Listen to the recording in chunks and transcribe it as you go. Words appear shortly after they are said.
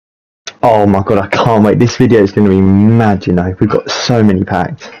Oh my god, I can't wait. This video is going to be mad, you know. We've got so many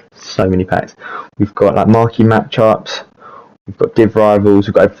packs. So many packs. We've got like marquee matchups. We've got div rivals.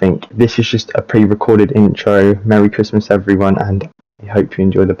 We've got everything. This is just a pre-recorded intro. Merry Christmas, everyone. And I hope you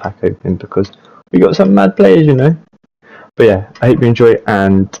enjoy the pack opening because we got some mad players, you know. But yeah, I hope you enjoy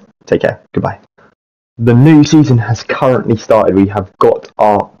and take care. Goodbye. The new season has currently started. We have got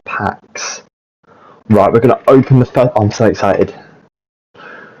our packs. Right, we're going to open the first. I'm so excited.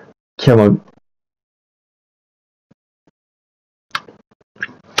 Come on.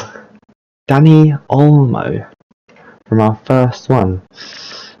 Danny Olmo from our first one.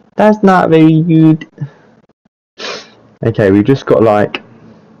 That's not very good. Okay, we've just got like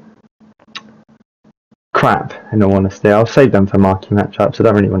crap, in all honesty. I'll save them for marquee matchups. I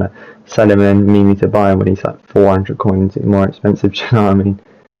don't really want to sell him and me to buy him when he's like 400 coins more expensive. Do you know what I mean?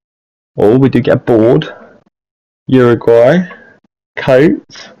 Oh, we do get a board. Uruguay.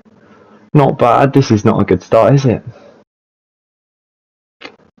 Coates. Not bad. This is not a good start, is it?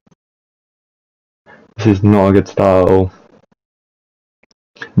 This is not a good start at all.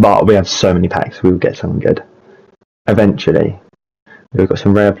 But we have so many packs, we will get something good. Eventually. We've got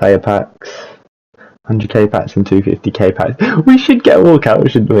some rare player packs. 100k packs and 250k packs. We should get a walkout,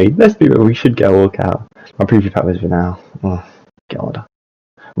 shouldn't we? Let's be real, we should get a walkout. My preview pack was for now. Oh, God.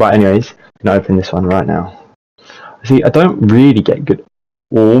 Right, anyways, I'm going to open this one right now. See, I don't really get good.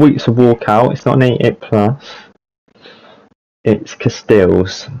 Oh, it's a walkout. It's not an 88 plus. It's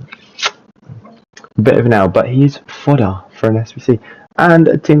Castells. A bit of an L, but he's fodder for an SBC. And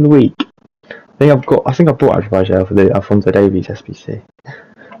a team of the week. I think I've bought Azerbaijan for the Alphonso Davies SBC.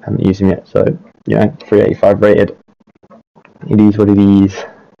 Haven't used him yet, so you know, 385 rated. It is what it is.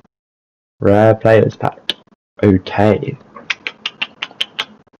 Rare players pack. Okay.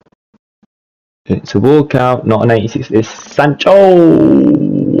 It's a walkout, not an 86. It's Sancho.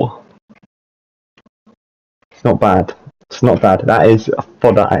 It's not bad. It's not bad. That is a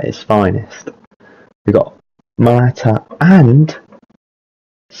fodder at its finest. We got Morata and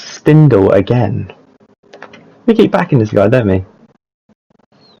Stindl again. We keep backing this guy, don't we?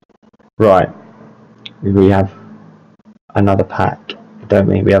 Right. We have another pack, don't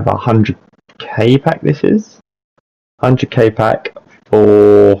we? We have a 100k pack, this is. 100k pack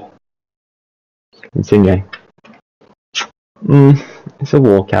for Insigne. It's a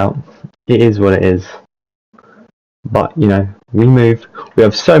walkout. It is what it is. But, you know, we move. We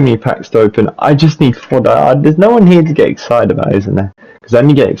have so many packs to open. I just need fodder. There's no one here to get excited about, isn't there? Because I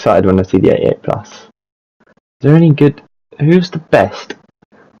only get excited when I see the 88 plus. Is there any good? Who's the best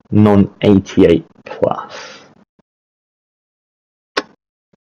non-88 plus?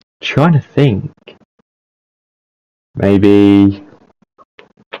 Trying to think. Maybe.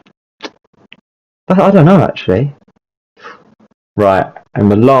 I don't know actually. Right,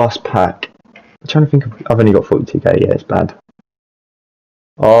 and the last pack. I'm trying to think of. I've only got 42k. Yeah, it's bad.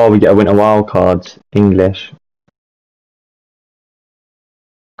 Oh, we get a winter wild cards. English.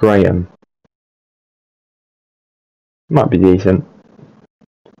 Graham. Might be decent.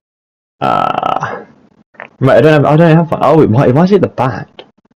 Right, I don't have. Oh, why is it at the back?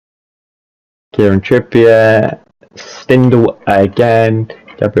 Kieran Trippier, Stindl again,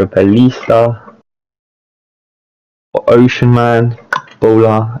 Gabriel Palista, Ocean Man,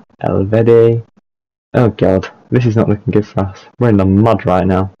 Bola, Elvedi. Oh God, this is not looking good for us. We're in the mud right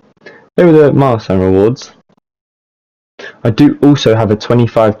now. Here are the milestone rewards. I do also have a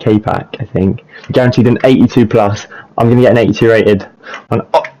 25k pack, I think. Guaranteed an 82 plus. I'm going to get an 82 rated. And,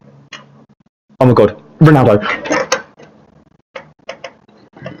 oh my God, Ronaldo.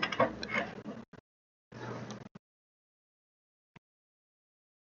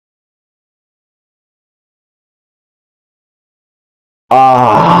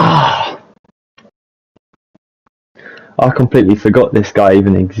 I completely forgot this guy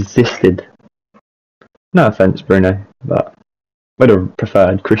even existed. No offense, Bruno, but would have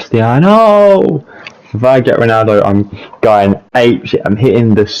preferred Cristiano. If I get Ronaldo, I'm going ape shit. I'm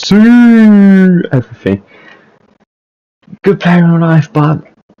hitting the everything. Good player in life, but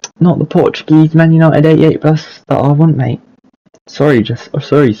not the Portuguese Man United 88 plus that I want, mate. Sorry,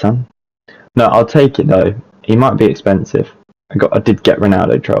 sorry, son. No, I'll take it though. He might be expensive. I did get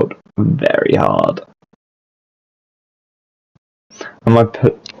Ronaldo trolled very hard. I might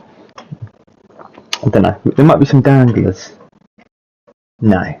put. I don't know. There might be some danglers.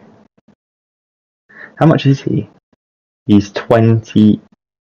 No. How much is he? He's 23k.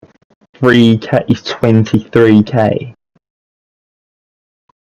 He's 23k.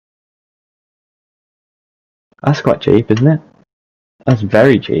 That's quite cheap, isn't it? That's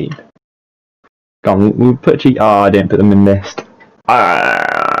very cheap. Go on, we'll put cheap. Oh, I didn't put them in list.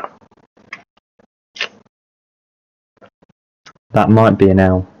 That might be an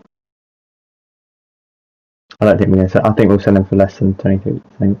L. I don't think we're going to. I think we'll send them for less than 23.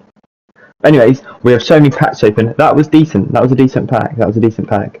 I think. Anyways, we have so many packs open. That was decent. That was a decent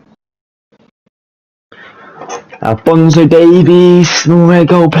pack. Alfonso Davies, small red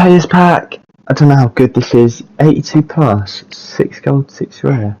gold players pack. I don't know how good this is. 82 plus, 6 gold, 6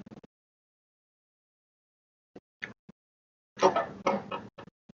 rare.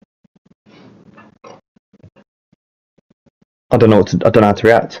 I don't know how to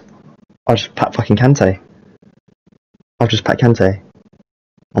react. I'll just pack fucking Kante.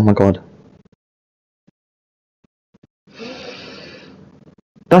 Oh my god.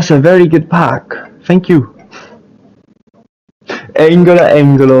 That's a very good pack. Thank you.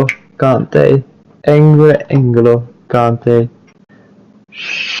 Engolo, Kante. Engolo, Kante.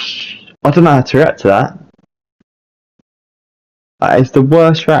 I don't know how to react to that. That is the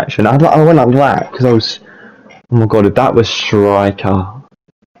worst reaction. I went like that because I was. Oh my god, if that was striker.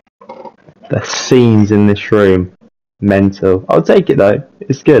 The scenes in this room. Mental. I'll take it though.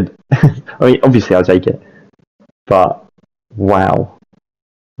 It's good. I mean, obviously I'll take it. But, wow.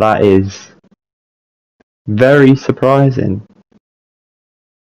 That is very surprising.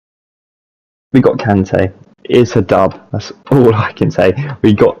 We got Kante. It's a dub. That's all I can say.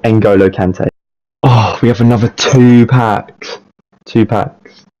 We got N'Golo Kante. Oh, we have another 2 packs. 2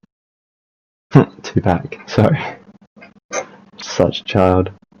 packs. 2 pack. Sorry. Such a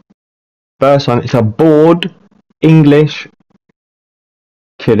child. First one, it's a board English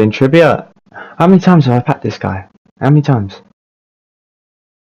killing trivia. How many times have I packed this guy? How many times?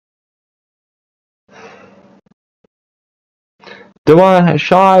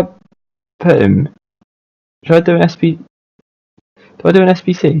 Should I put him? Should I do an SP? Do I do an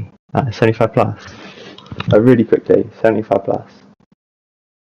SBC? 75 plus. Really quickly, 75 plus.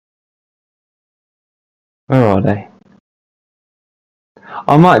 Where are they?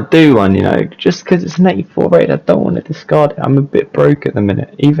 I might do one, you know, just because it's an 84 rate. I don't want to discard it. I'm a bit broke at the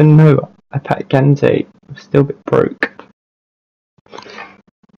minute. Even though I packed Kante, I'm still a bit broke.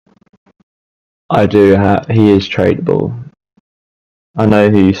 I do have. He is tradable. I know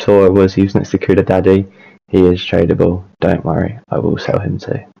who you saw it was. He was next to Kuda Daddy. He is tradable. Don't worry. I will sell him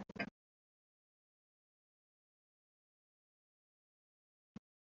too.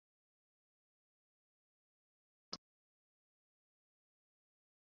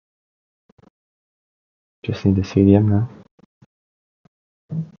 Just need the CDM now.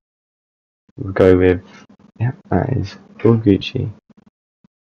 We'll go with. Yeah, that is all Gucci.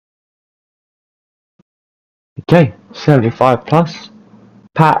 Okay, 75 plus.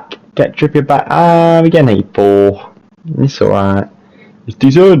 Pack. Get Trippier back. We get an 84. It's alright. It's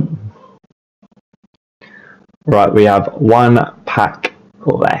decent. Right, we have 1 pack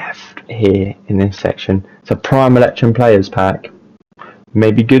left here in this section. It's a Prime Election Players pack.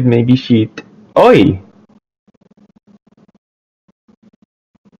 Maybe good, maybe shit. Oi!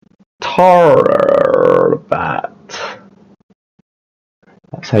 Tarbat.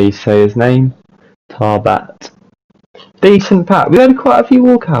 That's how you say his name. Tarbat. Decent pack. We had quite a few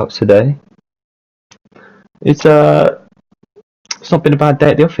walkouts today. It's not been a bad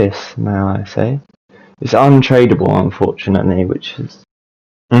day at the office, may I say. It's untradeable, unfortunately, which is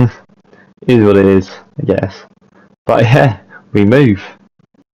is what it is, I guess. But yeah, we move.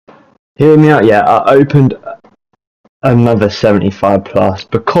 Hear me out. Yeah, I opened another 75 plus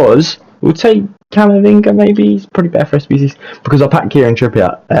because we'll take Camavinga. Maybe he's probably better for SBCs because I packed Kieran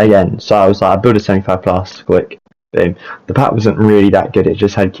Trippier again. So I was like, I build a 75 plus quick. Boom. The pack wasn't really that good. It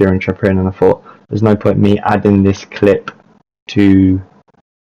just had Kieran Trippier in, and I thought there's no point me adding this clip to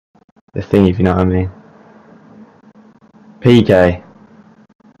the thing, if you know what I mean. PK.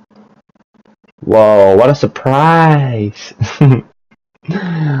 Whoa, what a surprise!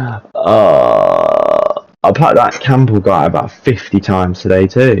 I packed that Campbell guy about 50 times today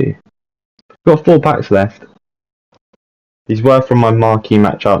too. Got 4 packs left. He's worth from my marquee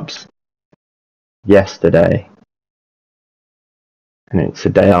matchups yesterday. And it's the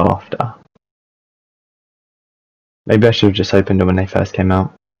day after. Maybe I should have just opened them when they first came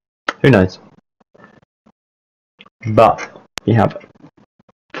out. Who knows? But you have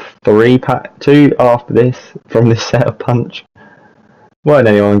 2 after this from this set of punch. Weren't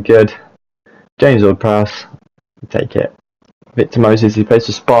anyone good. James Ward-Prowse, take it. Victor Moses, he plays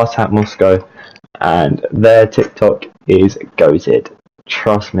for Spartak Moscow, and their TikTok is goated.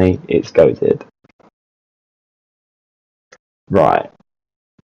 Trust me, it's goated. Right.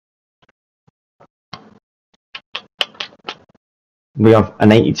 We have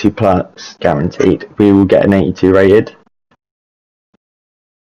an 82 plus guaranteed. We will get an 82 rated.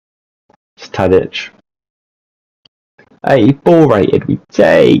 It's Tadic. Hey, ball rated, we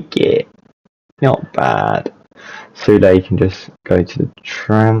take it. Not bad. Sule can just go to the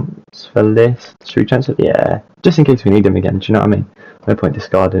transfer list. Should we transfer? Yeah. Just in case we need him again, do you know what I mean? No point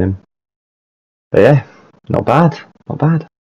discarding him. But yeah, not bad. Not bad.